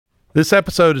This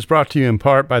episode is brought to you in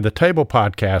part by the Table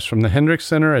Podcast from the Hendricks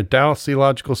Center at Dallas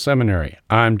Theological Seminary.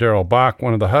 I'm Daryl Bach,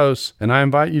 one of the hosts, and I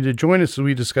invite you to join us as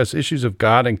we discuss issues of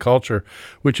God and culture,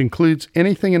 which includes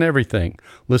anything and everything.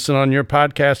 Listen on your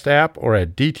podcast app or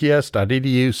at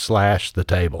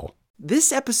dts.edu/thetable.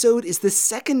 This episode is the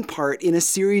second part in a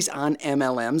series on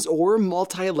MLMs, or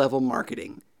multi-level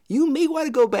marketing. You may want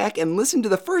to go back and listen to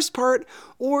the first part,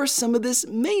 or some of this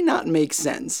may not make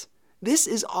sense. This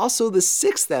is also the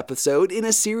sixth episode in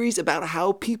a series about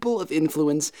how people of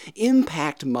influence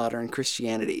impact modern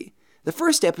Christianity. The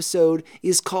first episode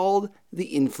is called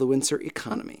The Influencer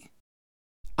Economy.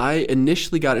 I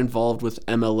initially got involved with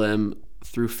MLM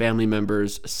through family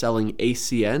members selling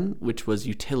ACN, which was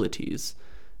utilities.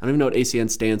 I don't even know what ACN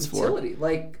stands for. Utility,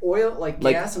 like oil, like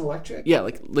gas and electric? Yeah,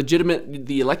 like legitimate,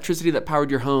 the electricity that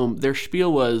powered your home. Their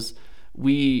spiel was,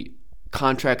 we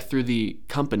contract through the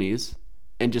companies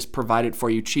and just provide it for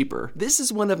you cheaper. This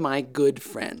is one of my good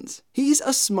friends. He's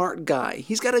a smart guy.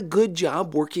 He's got a good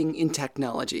job working in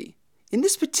technology. In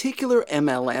this particular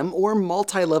MLM, or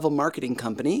multi-level marketing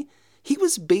company, he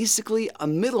was basically a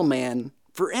middleman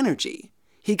for energy.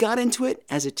 He got into it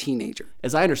as a teenager.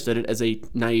 As I understood it, as a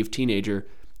naive teenager,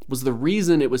 was the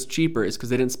reason it was cheaper is because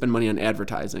they didn't spend money on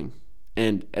advertising.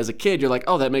 And as a kid, you're like,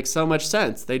 oh, that makes so much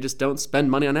sense. They just don't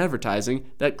spend money on advertising.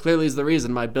 That clearly is the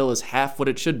reason my bill is half what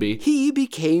it should be. He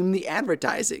became the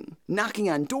advertising, knocking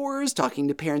on doors, talking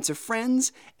to parents of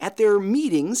friends. At their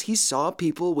meetings, he saw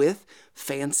people with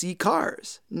fancy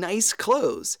cars, nice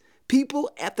clothes,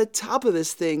 people at the top of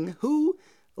this thing who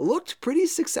looked pretty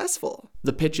successful.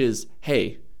 The pitch is,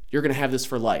 hey, you're going to have this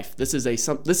for life. This is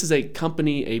a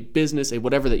company, a business, a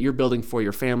whatever that you're building for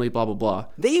your family, blah, blah, blah.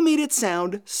 They made it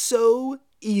sound so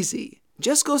easy.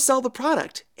 Just go sell the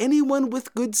product. Anyone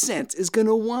with good sense is going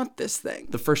to want this thing.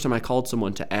 The first time I called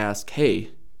someone to ask,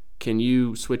 hey, can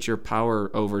you switch your power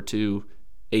over to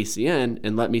ACN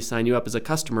and let me sign you up as a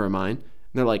customer of mine? And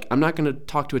they're like, I'm not going to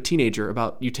talk to a teenager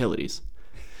about utilities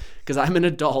because I'm an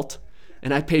adult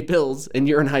and I pay bills and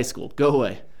you're in high school. Go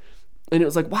away. And it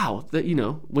was like, wow, that,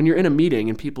 when you're in a meeting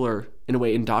and people are, in a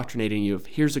way, indoctrinating you of,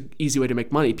 here's an easy way to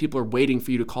make money, people are waiting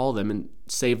for you to call them and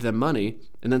save them money,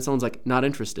 and then someone's like, not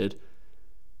interested.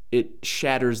 It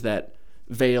shatters that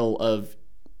veil of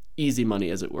easy money,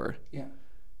 as it were. Yeah.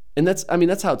 And that's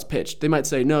how it's pitched. They might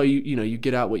say, no, you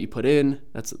get out what you put in.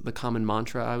 That's the common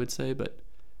mantra, I would say, but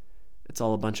it's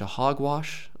all a bunch of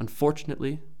hogwash,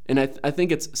 unfortunately. And I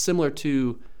think it's similar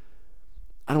to,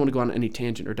 I don't want to go on any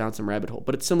tangent or down some rabbit hole,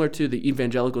 but it's similar to the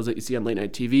evangelicals that you see on late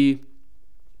night TV.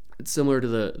 It's similar to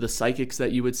the psychics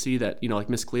that you would see that, like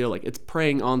Miss Cleo, like it's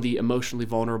preying on the emotionally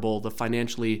vulnerable, the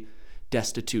financially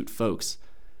destitute folks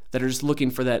that are just looking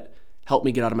for that help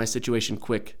me get out of my situation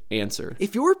quick answer.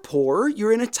 If you're poor,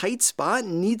 you're in a tight spot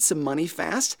and need some money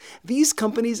fast, these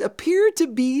companies appear to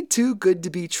be too good to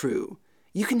be true.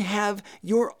 You can have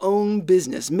your own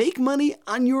business, make money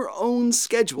on your own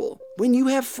schedule when you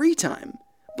have free time.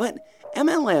 But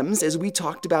MLMs, as we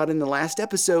talked about in the last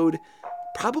episode,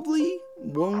 probably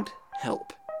won't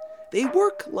help. They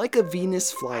work like a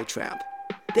Venus flytrap.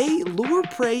 They lure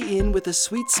prey in with a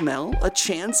sweet smell, a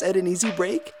chance at an easy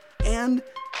break, and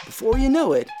before you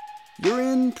know it, you're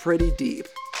in pretty deep.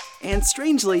 And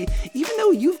strangely, even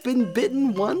though you've been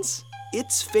bitten once,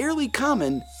 it's fairly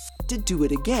common to do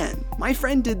it again. My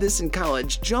friend did this in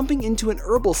college, jumping into an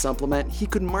herbal supplement he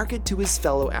could market to his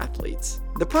fellow athletes.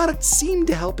 The product seemed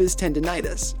to help his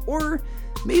tendinitis, or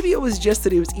maybe it was just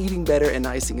that he was eating better and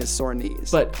icing his sore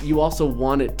knees. But you also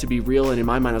want it to be real, and in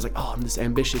my mind I was like, oh, I'm this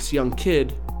ambitious young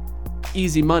kid,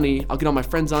 easy money, I'll get all my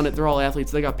friends on it, they're all athletes,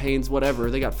 they got pains,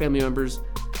 whatever, they got family members,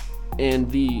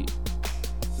 and the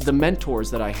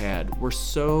mentors that I had were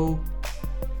so,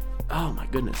 oh my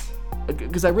goodness.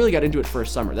 Because I really got into it for a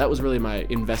summer. That was really my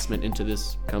investment into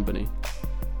this company.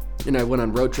 And I went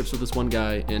on road trips with this one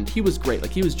guy, and he was great. Like,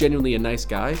 he was genuinely a nice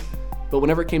guy. But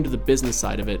whenever it came to the business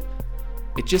side of it,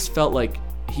 it just felt like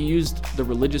he used the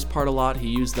religious part a lot. He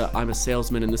used the, I'm a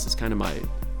salesman, and this is kind of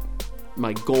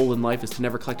my goal in life is to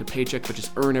never collect a paycheck, but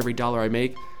just earn every dollar I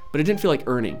make. But it didn't feel like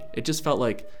earning. It just felt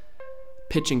like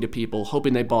pitching to people,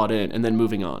 hoping they bought in, and then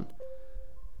moving on.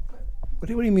 What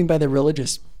do you mean by the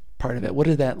religious part of it? What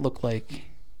did that look like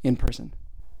in person?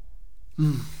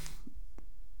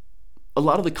 A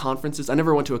lot of the conferences, I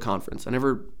never went to a conference. I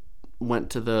never went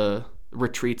to the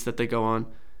retreats that they go on.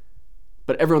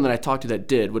 But everyone that I talked to that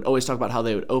did would always talk about how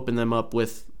they would open them up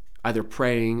with either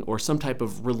praying or some type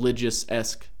of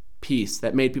religious-esque piece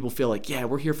that made people feel like, yeah,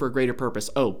 we're here for a greater purpose.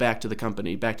 Oh, back to the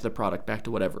company, back to the product, back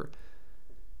to whatever.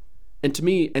 And to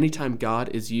me, anytime God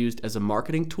is used as a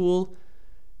marketing tool,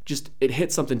 just it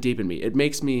hits something deep in me. It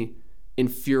makes me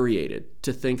infuriated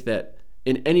to think that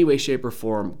in any way, shape, or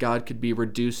form, God could be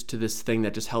reduced to this thing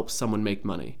that just helps someone make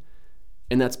money.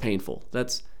 And that's painful.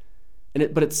 But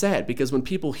it's sad, because when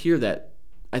people hear that,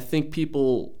 I think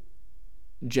people,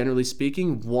 generally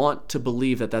speaking, want to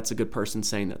believe that that's a good person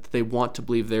saying that. They want to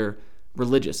believe they're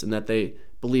religious and that they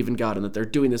believe in God and that they're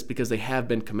doing this because they have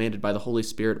been commanded by the Holy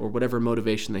Spirit or whatever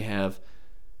motivation they have.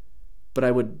 But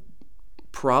I would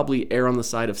probably err on the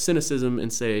side of cynicism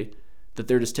and say that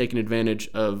they're just taking advantage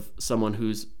of someone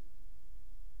who's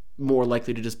more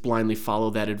likely to just blindly follow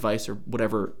that advice or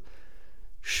whatever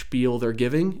spiel they're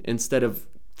giving, instead of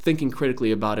thinking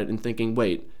critically about it and thinking,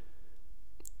 wait,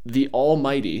 the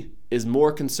Almighty is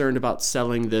more concerned about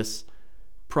selling this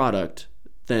product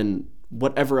than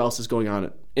whatever else is going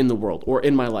on in the world or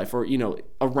in my life or,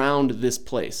 around this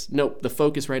place. Nope, the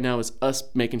focus right now is us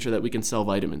making sure that we can sell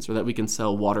vitamins or that we can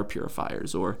sell water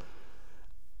purifiers or,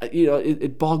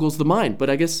 it boggles the mind. But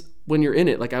I guess when you're in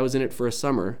it, like I was in it for a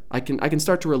summer, I can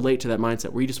start to relate to that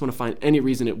mindset where you just want to find any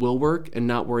reason it will work and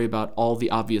not worry about all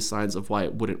the obvious signs of why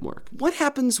it wouldn't work. What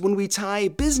happens when we tie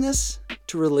business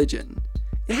to religion?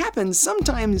 It happens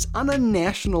sometimes on a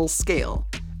national scale.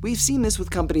 We've seen this with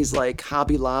companies like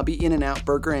Hobby Lobby, In-N-Out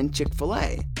Burger, and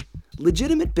Chick-fil-A.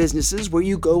 Legitimate businesses where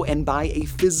you go and buy a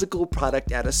physical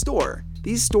product at a store.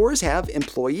 These stores have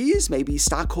employees, maybe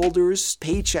stockholders,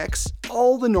 paychecks,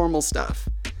 all the normal stuff.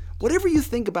 Whatever you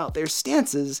think about their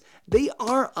stances, they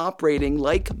are operating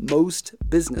like most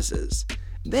businesses,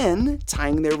 then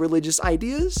tying their religious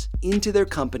ideas into their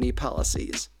company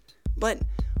policies. But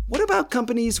what about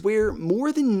companies where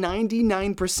more than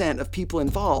 99% of people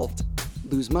involved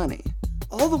lose money,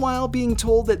 all the while being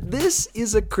told that this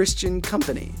is a Christian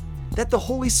company, that the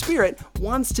Holy Spirit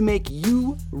wants to make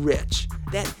you rich,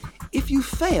 that if you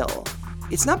fail,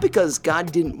 it's not because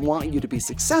God didn't want you to be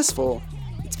successful,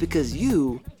 it's because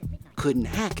you couldn't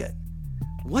hack it?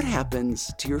 What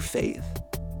happens to your faith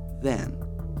then?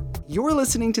 You're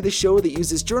listening to the show that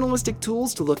uses journalistic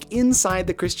tools to look inside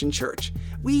the Christian church.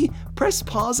 We press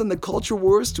pause on the culture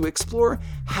wars to explore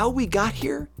how we got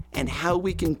here and how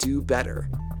we can do better.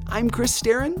 I'm Chris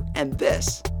Staron, and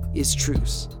this is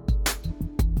Truce.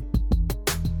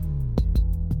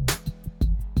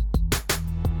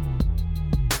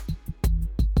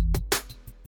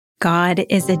 God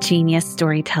is a genius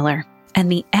storyteller,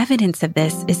 and the evidence of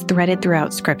this is threaded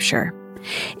throughout Scripture.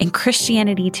 In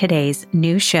Christianity Today's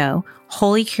new show,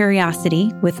 Holy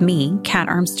Curiosity, with me, Kat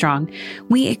Armstrong,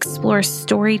 we explore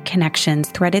storied connections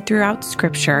threaded throughout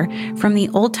Scripture from the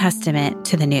Old Testament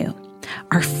to the New.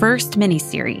 Our first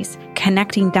mini-series,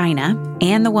 Connecting Dinah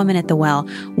and the Woman at the Well,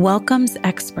 welcomes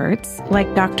experts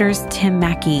like Drs. Tim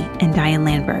Mackie and Diane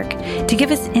Landberg to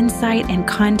give us insight and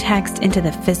context into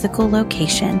the physical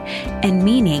location and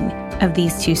meaning of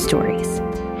these two stories.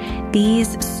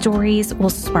 These stories will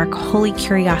spark holy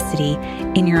curiosity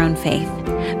in your own faith,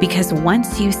 because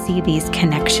once you see these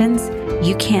connections,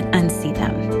 you can't unsee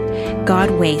them. God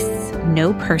wastes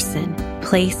no person,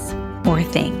 place, or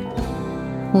thing.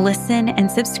 Listen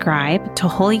and subscribe to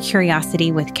Holy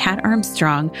Curiosity with Kat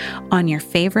Armstrong on your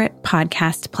favorite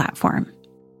podcast platform.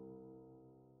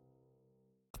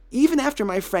 Even after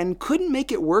my friend couldn't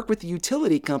make it work with the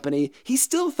utility company, he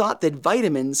still thought that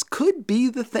vitamins could be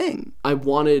the thing.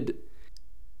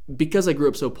 Because I grew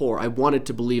up so poor, I wanted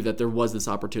to believe that there was this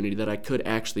opportunity, that I could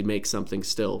actually make something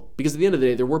still. Because at the end of the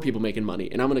day, there were people making money,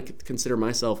 and I'm going to consider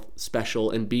myself special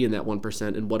and be in that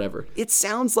 1% and whatever. It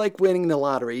sounds like winning the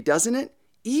lottery, doesn't it?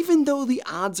 Even though the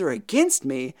odds are against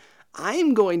me,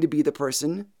 I'm going to be the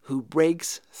person who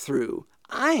breaks through.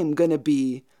 I'm going to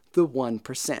be the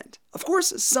 1%. Of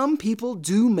course, some people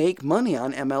do make money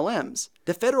on MLMs.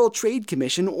 The Federal Trade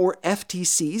Commission, or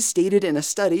FTC, stated in a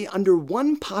study under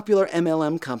one popular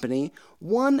MLM company,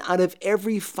 1 out of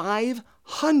every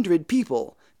 500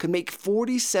 people could make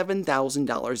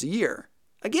 $47,000 a year.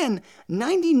 Again,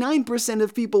 99%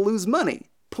 of people lose money.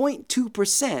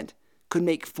 0.2% could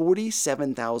make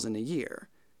 $47,000 a year.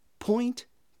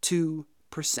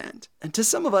 0.2%. And to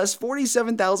some of us,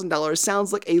 $47,000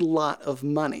 sounds like a lot of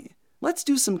money. Let's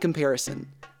do some comparison.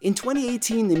 In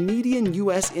 2018, the median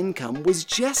U.S. income was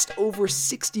just over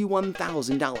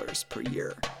 $61,000 per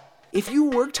year. If you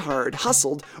worked hard,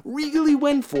 hustled, really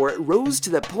went for it, rose to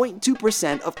the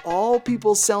 0.2% of all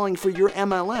people selling for your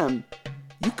MLM,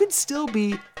 you could still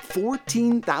be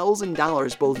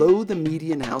 $14,000 below the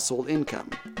median household income.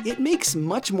 It makes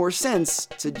much more sense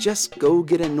to just go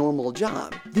get a normal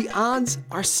job. The odds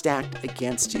are stacked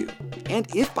against you. And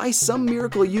if by some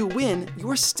miracle you win,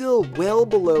 you're still well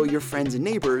below your friends and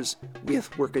neighbors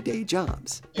with workaday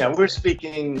jobs. Yeah, we're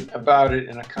speaking about it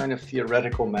in a kind of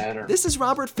theoretical manner. This is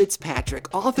Robert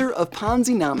Fitzpatrick, author of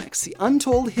Ponzinomics, the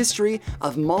untold history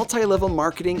of multi-level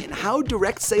marketing and how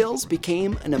direct sales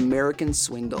became an American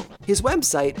swindle. His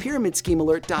website,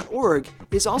 pyramidschemealert.org,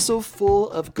 is also full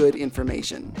of good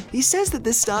information. He says that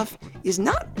this stuff is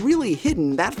not really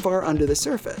hidden that far under the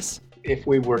surface. If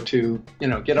we were to,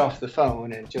 get off the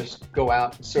phone and just go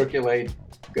out and circulate,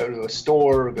 go to a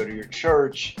store, go to your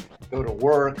church, go to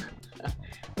work,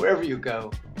 wherever you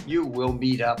go, you will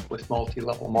meet up with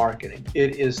multi-level marketing.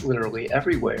 It is literally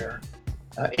everywhere.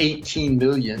 18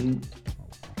 million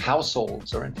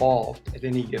households are involved at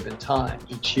any given time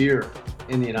each year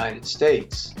in the United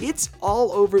States. It's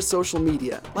all over social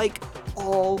media, like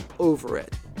all over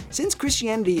it. Since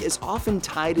Christianity is often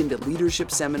tied into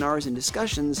leadership seminars and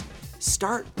discussions,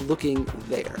 start looking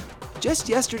there. Just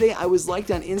yesterday, I was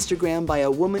liked on Instagram by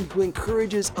a woman who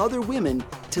encourages other women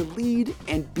to lead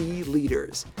and be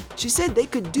leaders. She said they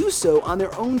could do so on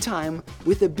their own time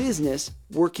with a business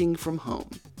working from home.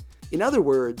 In other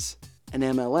words, an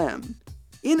MLM.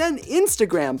 In an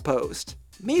Instagram post.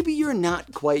 Maybe you're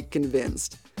not quite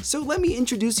convinced. So let me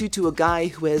introduce you to a guy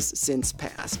who has since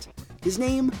passed. His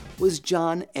name was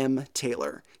John M.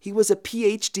 Taylor. He was a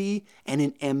PhD and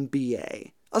an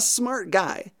MBA. A smart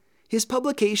guy. His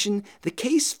publication, The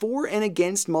Case for and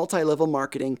Against Multi-Level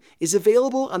Marketing, is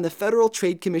available on the Federal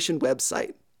Trade Commission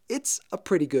website. It's a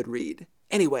pretty good read.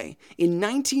 Anyway, in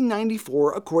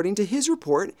 1994, according to his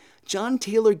report, John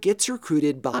Taylor gets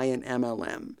recruited by an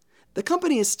MLM. The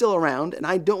company is still around, and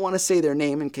I don't want to say their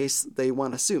name in case they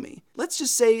want to sue me. Let's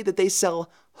just say that they sell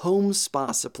home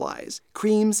spa supplies,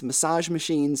 creams, massage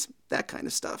machines, that kind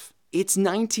of stuff. It's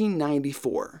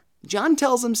 1994. John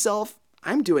tells himself,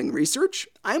 I'm doing research.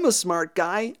 I'm a smart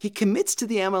guy. He commits to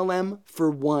the MLM for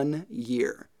 1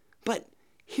 year. But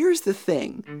here's the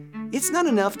thing. It's not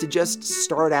enough to just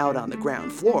start out on the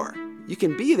ground floor. You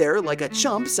can be there like a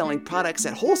chump selling products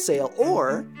at wholesale,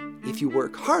 or if you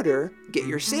work harder, get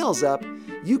your sales up,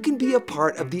 you can be a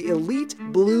part of the elite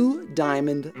Blue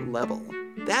Diamond level.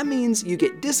 That means you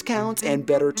get discounts and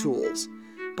better tools.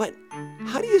 But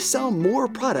how do you sell more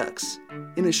products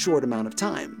in a short amount of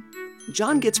time?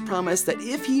 John gets promised that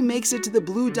if he makes it to the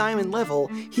Blue Diamond level,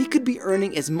 he could be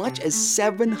earning as much as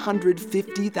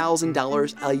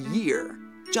 $750,000 a year.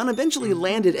 John eventually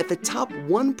landed at the top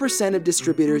 1% of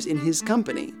distributors in his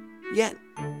company. Yet,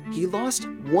 he lost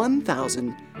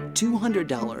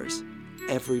 $1,200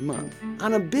 every month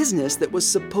on a business that was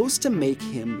supposed to make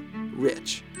him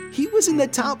rich. He was in the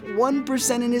top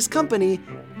 1% in his company,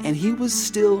 and he was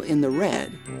still in the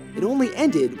red. It only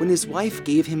ended when his wife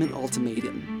gave him an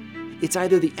ultimatum. It's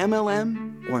either the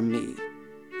MLM or me.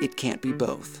 It can't be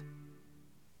both.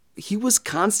 He was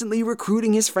constantly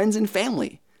recruiting his friends and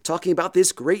family, talking about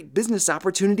this great business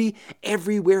opportunity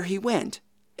everywhere he went,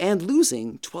 and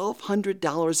losing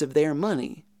 $1,200 of their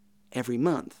money every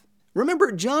month.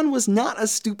 Remember, John was not a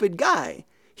stupid guy.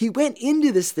 He went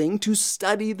into this thing to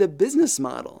study the business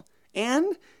model,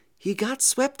 and he got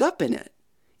swept up in it.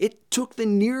 It took the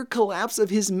near collapse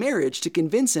of his marriage to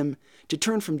convince him to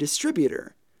turn from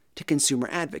distributor to consumer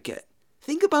advocate.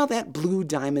 Think about that Blue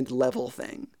Diamond level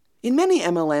thing. In many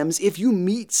MLMs, if you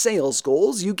meet sales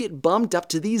goals, you get bumped up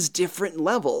to these different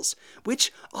levels,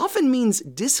 which often means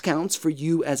discounts for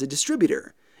you as a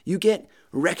distributor. You get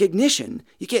recognition,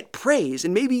 you get praise,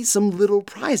 and maybe some little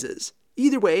prizes.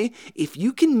 Either way, if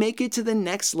you can make it to the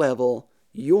next level,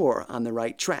 you're on the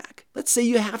right track. Let's say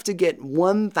you have to get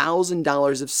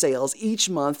 $1,000 of sales each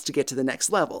month to get to the next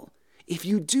level. If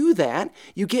you do that,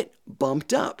 you get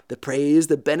bumped up. The praise,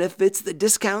 the benefits, the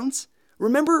discounts.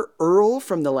 Remember Earl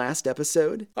from the last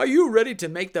episode? Are you ready to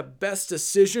make the best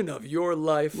decision of your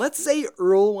life? Let's say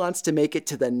Earl wants to make it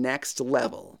to the next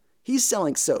level. He's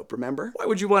selling soap, remember? Why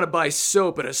would you want to buy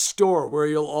soap at a store where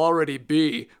you'll already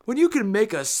be, when you can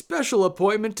make a special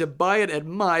appointment to buy it at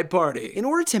my party? In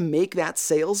order to make that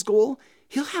sales goal,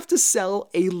 he'll have to sell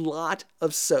a lot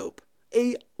of soap.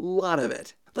 A lot of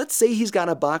it. Let's say he's got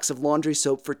a box of laundry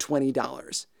soap for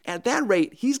 $20. At that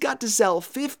rate, he's got to sell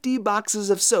 50 boxes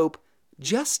of soap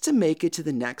just to make it to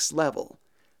the next level.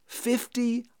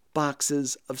 50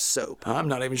 boxes of soap. I'm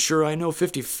not even sure I know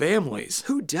 50 families.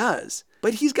 Who does?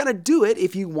 But he's got to do it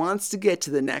if he wants to get to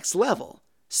the next level.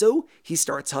 So he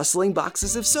starts hustling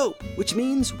boxes of soap, which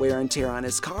means wear and tear on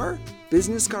his car,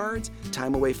 business cards,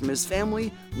 time away from his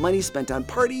family, money spent on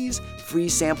parties, free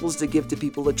samples to give to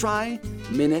people to try,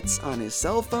 minutes on his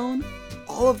cell phone.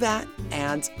 All of that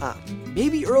adds up.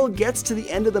 Maybe Earl gets to the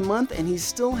end of the month and he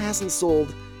still hasn't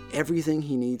sold everything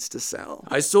he needs to sell.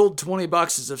 I sold 20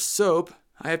 boxes of soap.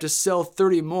 I have to sell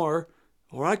 30 more,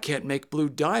 or I can't make Blue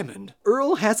Diamond.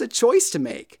 Earl has a choice to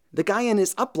make. The guy in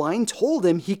his upline told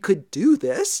him he could do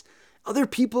this. Other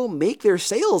people make their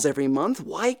sales every month.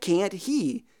 Why can't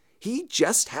he? He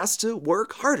just has to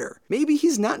work harder. Maybe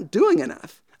he's not doing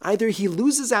enough. Either he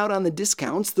loses out on the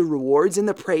discounts, the rewards, and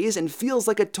the praise and feels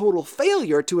like a total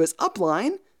failure to his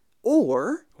upline,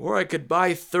 or I could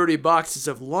buy 30 boxes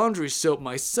of laundry soap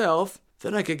myself.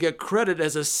 Then I could get credit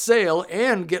as a sale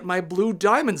and get my Blue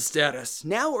Diamond status.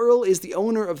 Now Earl is the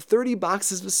owner of 30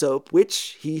 boxes of soap,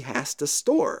 which he has to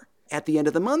store. At the end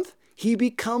of the month, he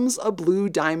becomes a Blue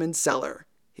Diamond seller.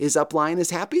 His upline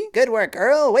is happy. Good work,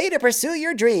 Earl. Way to pursue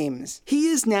your dreams. He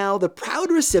is now the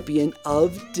proud recipient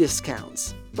of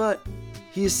discounts. But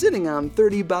he's sitting on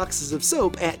 30 boxes of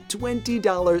soap at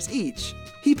 $20 each.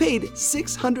 He paid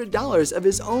 $600 of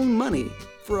his own money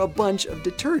for a bunch of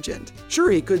detergent.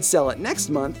 Sure, he could sell it next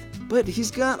month, but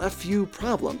he's got a few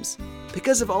problems.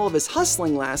 Because of all of his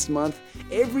hustling last month,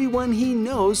 everyone he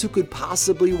knows who could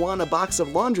possibly want a box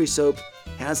of laundry soap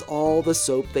has all the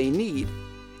soap they need.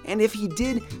 And if he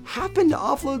did happen to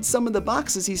offload some of the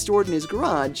boxes he stored in his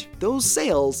garage, those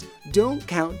sales don't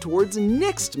count towards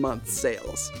next month's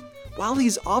sales. While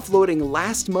he's offloading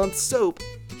last month's soap,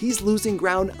 he's losing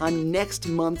ground on next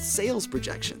month's sales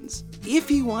projections. If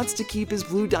he wants to keep his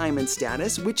Blue Diamond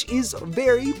status, which is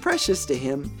very precious to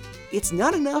him, it's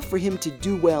not enough for him to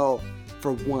do well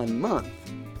for 1 month.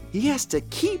 He has to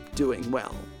keep doing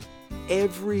well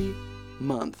every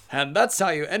month. And that's how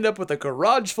you end up with a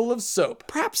garage full of soap.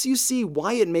 Perhaps you see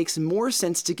why it makes more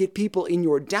sense to get people in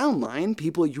your downline,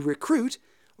 people you recruit,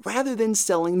 rather than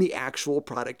selling the actual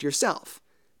product yourself.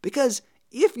 Because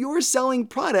if you're selling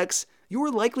products,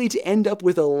 you're likely to end up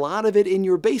with a lot of it in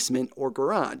your basement or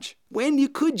garage, when you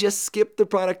could just skip the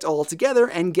product altogether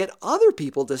and get other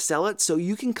people to sell it so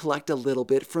you can collect a little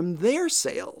bit from their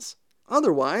sales.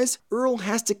 Otherwise, Earl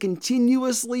has to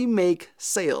continuously make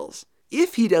sales.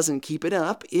 If he doesn't keep it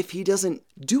up, if he doesn't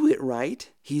do it right,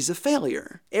 he's a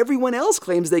failure. Everyone else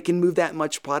claims they can move that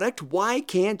much product. Why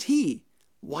can't he?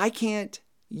 Why can't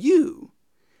you?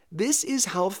 This is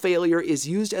how failure is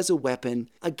used as a weapon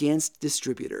against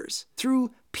distributors,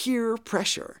 through peer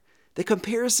pressure, the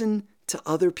comparison to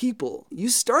other people. You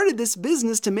started this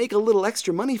business to make a little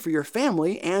extra money for your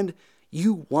family, and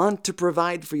you want to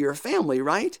provide for your family,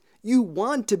 right? You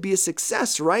want to be a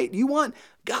success, right? You want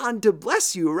God to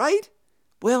bless you, right?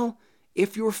 Well,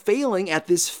 if you're failing at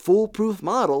this foolproof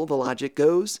model, the logic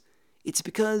goes, it's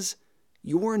because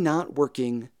you're not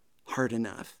working hard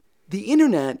enough. The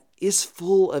internet is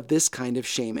full of this kind of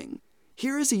shaming.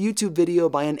 Here is a YouTube video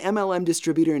by an MLM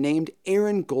distributor named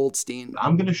Aaron Goldstein.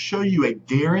 I'm going to show you a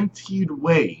guaranteed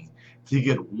way to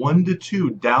get 1 to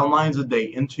 2 downlines a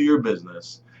day into your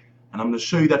business, and I'm going to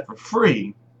show you that for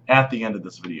free at the end of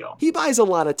this video. He buys a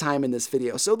lot of time in this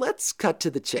video, so let's cut to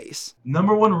the chase.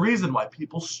 Number one reason why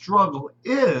people struggle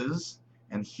is,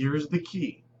 and here's the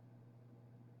key,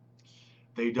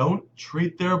 they don't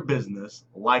treat their business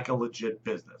like a legit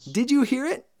business. Did you hear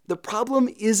it? The problem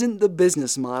isn't the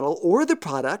business model or the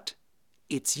product,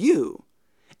 it's you.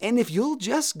 And if you'll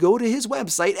just go to his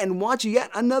website and watch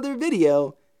yet another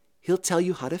video, he'll tell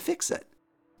you how to fix it.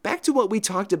 Back to what we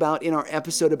talked about in our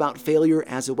episode about failure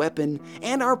as a weapon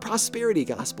and our prosperity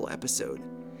gospel episode.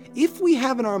 If we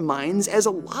have in our minds, as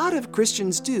a lot of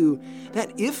Christians do,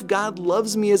 that if God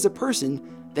loves me as a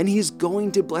person, then he's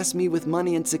going to bless me with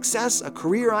money and success, a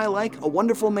career I like, a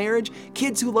wonderful marriage,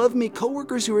 kids who love me,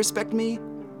 coworkers who respect me,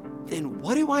 then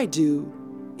what do I do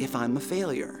if I'm a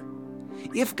failure?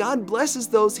 If God blesses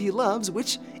those he loves,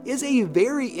 which is a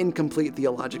very incomplete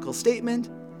theological statement,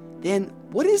 then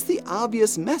what is the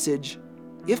obvious message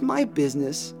if my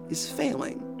business is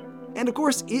failing? And of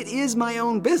course, it is my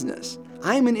own business.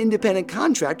 I'm an independent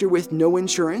contractor with no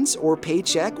insurance or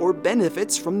paycheck or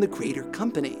benefits from the greater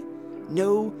company.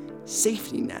 No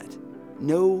safety net,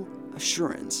 no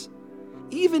assurance.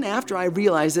 Even after I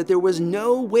realized that there was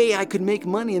no way I could make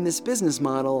money in this business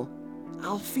model,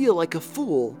 I'll feel like a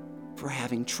fool for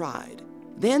having tried.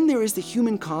 Then there is the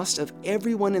human cost of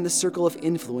everyone in the circle of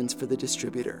influence for the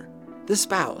distributor. The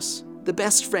spouse, the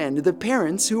best friend, the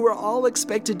parents who are all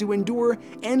expected to endure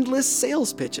endless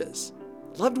sales pitches.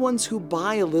 Loved ones who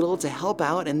buy a little to help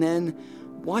out and then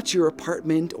watch your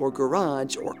apartment or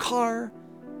garage or car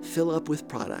fill up with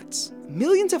products.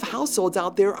 Millions of households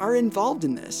out there are involved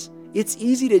in this. It's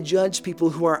easy to judge people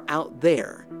who are out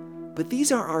there, but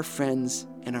these are our friends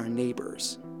and our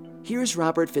neighbors. Here's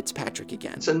Robert Fitzpatrick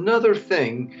again. It's another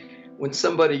thing when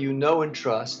somebody you know and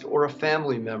trust, or a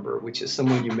family member, which is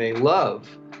someone you may love,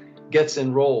 gets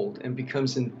enrolled and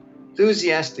becomes an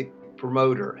enthusiastic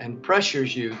promoter and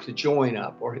pressures you to join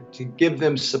up or to give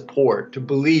them support, to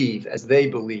believe as they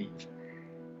believe.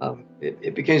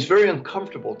 It becomes very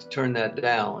uncomfortable to turn that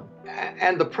down.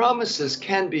 And the promises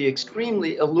can be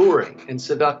extremely alluring and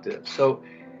seductive. So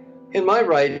in my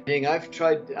writing, I've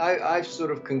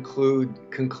sort of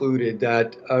concluded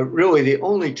that really the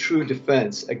only true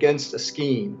defense against a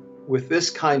scheme with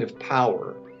this kind of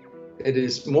power, it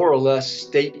is more or less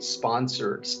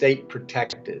state-sponsored,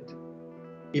 state-protected,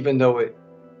 even though it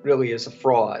really is a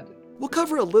fraud. We'll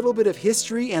cover a little bit of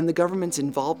history and the government's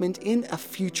involvement in a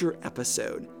future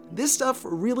episode. This stuff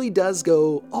really does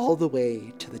go all the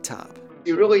way to the top.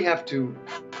 You really have to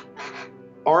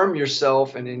arm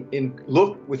yourself and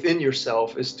look within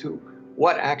yourself as to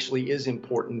what actually is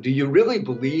important. Do you really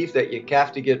believe that you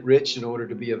have to get rich in order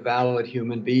to be a valid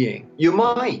human being? You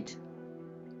might.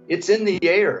 It's in the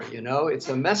air, you know. It's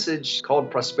a message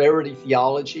called prosperity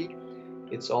theology.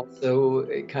 It's also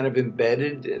kind of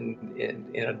embedded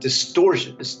in a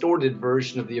distorted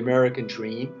version of the American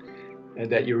dream, and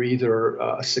that you're either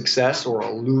a success or a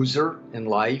loser in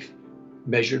life,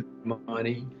 measured by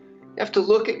money. You have to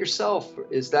look at yourself.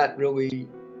 Is that really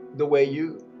the way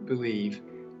you believe?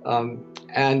 And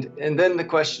then the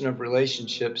question of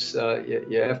relationships,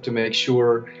 you have to make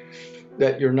sure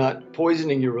that you're not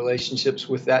poisoning your relationships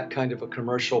with that kind of a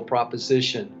commercial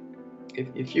proposition.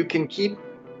 If you can keep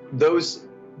those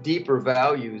deeper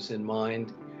values in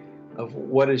mind of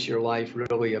what is your life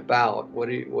really about, what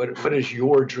is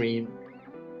your dream,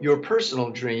 your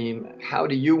personal dream, how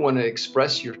do you want to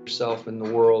express yourself in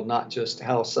the world, not just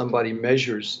how somebody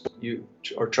measures you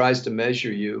or tries to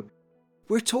measure you.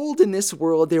 We're told in this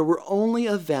world that we're only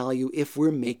of value if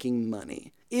we're making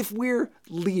money, if we're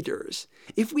leaders,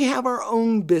 if we have our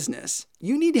own business.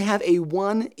 You need to have a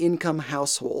one-income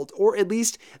household, or at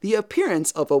least the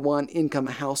appearance of a one-income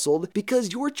household,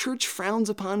 because your church frowns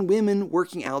upon women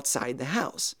working outside the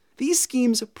house. These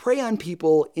schemes prey on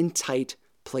people in tight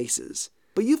places.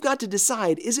 But you've got to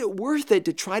decide, is it worth it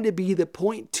to try to be the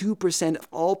 0.2% of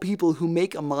all people who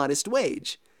make a modest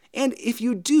wage? And if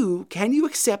you do, can you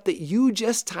accept that you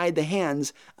just tied the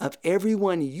hands of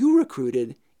everyone you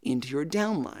recruited into your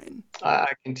downline?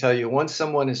 I can tell you, once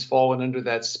someone has fallen under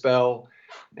that spell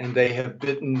and they have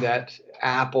bitten that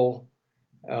apple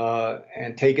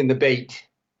and taken the bait,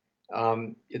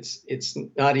 it's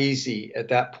not easy at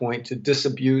that point to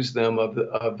disabuse them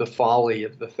of the folly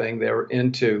of the thing they're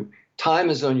into. Time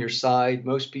is on your side.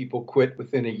 Most people quit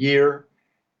within a year.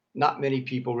 Not many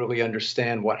people really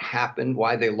understand what happened,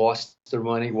 why they lost their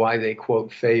money, why they,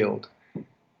 quote, failed.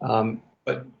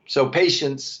 But so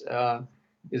patience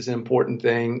is an important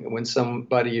thing when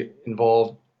somebody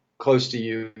involved close to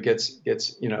you gets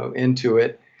into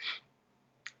it.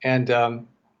 And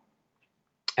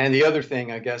the other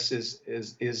thing, I guess,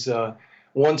 is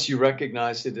once you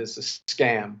recognize it as a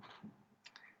scam,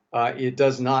 it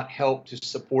does not help to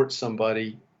support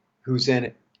somebody who's in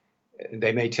it.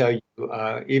 They may tell you,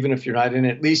 even if you're not in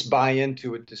it, at least buy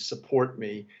into it to support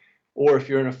me. Or if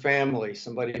you're in a family,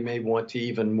 somebody may want to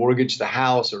even mortgage the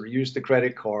house or use the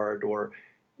credit card, or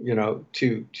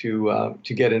to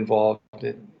get involved.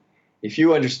 If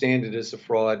you understand it as a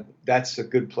fraud, that's a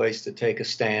good place to take a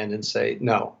stand and say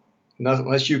no,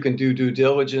 unless you can do due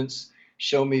diligence.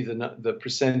 Show me the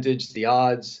percentage, the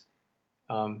odds.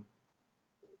 I'm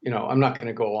not going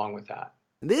to go along with that.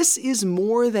 This is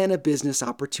more than a business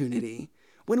opportunity.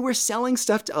 When we're selling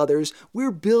stuff to others, we're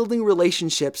building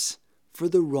relationships for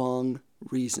the wrong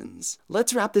reasons.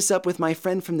 Let's wrap this up with my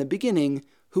friend from the beginning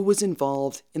who was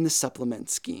involved in the supplement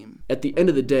scheme. At the end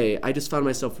of the day, I just found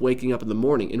myself waking up in the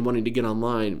morning and wanting to get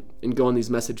online and go on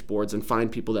these message boards and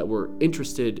find people that were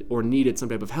interested or needed some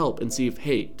type of help and see if,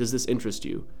 hey, does this interest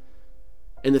you?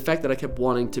 And the fact that I kept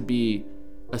wanting to be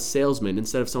a salesman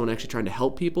instead of someone actually trying to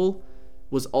help people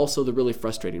was also the really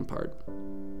frustrating part.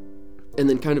 And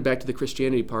then kind of back to the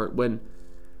Christianity part, when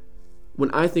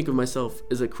I think of myself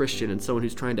as a Christian and someone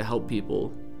who's trying to help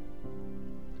people,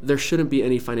 there shouldn't be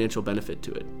any financial benefit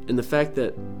to it. And the fact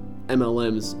that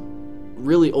MLMs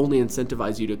really only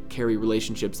incentivize you to carry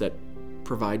relationships that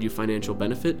provide you financial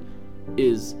benefit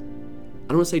is, I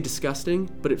don't want to say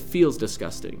disgusting, but it feels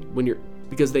disgusting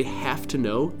because they have to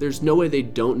know. There's no way they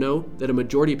don't know that a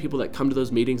majority of people that come to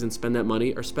those meetings and spend that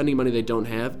money are spending money they don't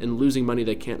have and losing money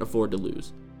they can't afford to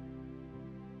lose.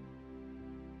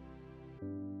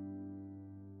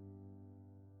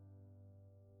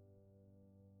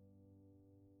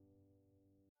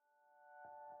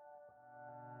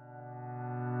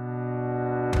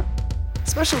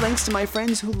 Special thanks to my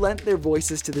friends who lent their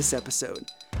voices to this episode.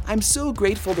 I'm so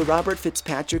grateful to Robert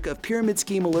Fitzpatrick of Pyramid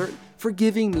Scheme Alert for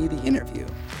giving me the interview.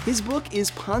 His book is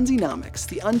Ponzi-nomics,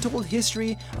 the untold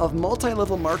history of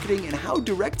multi-level marketing and how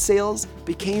direct sales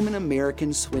became an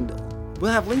American swindle.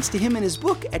 We'll have links to him and his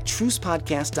book at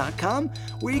trucepodcast.com,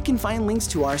 where you can find links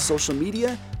to our social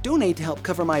media, donate to help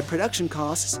cover my production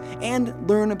costs, and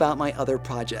learn about my other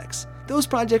projects. Those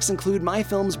projects include my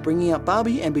films Bringing Up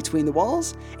Bobby and Between the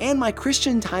Walls, and my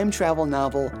Christian time travel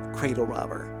novel, Cradle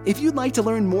Robber. If you'd like to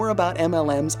learn more about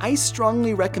MLMs, I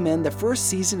strongly recommend the first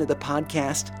season of the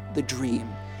podcast, The Dream.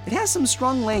 It has some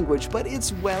strong language, but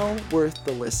it's well worth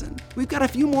the listen. We've got a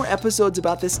few more episodes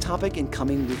about this topic in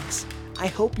coming weeks. I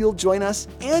hope you'll join us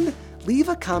and leave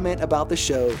a comment about the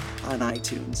show on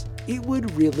iTunes. It would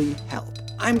really help.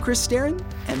 I'm Chris Staron,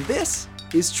 and this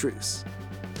is Truce.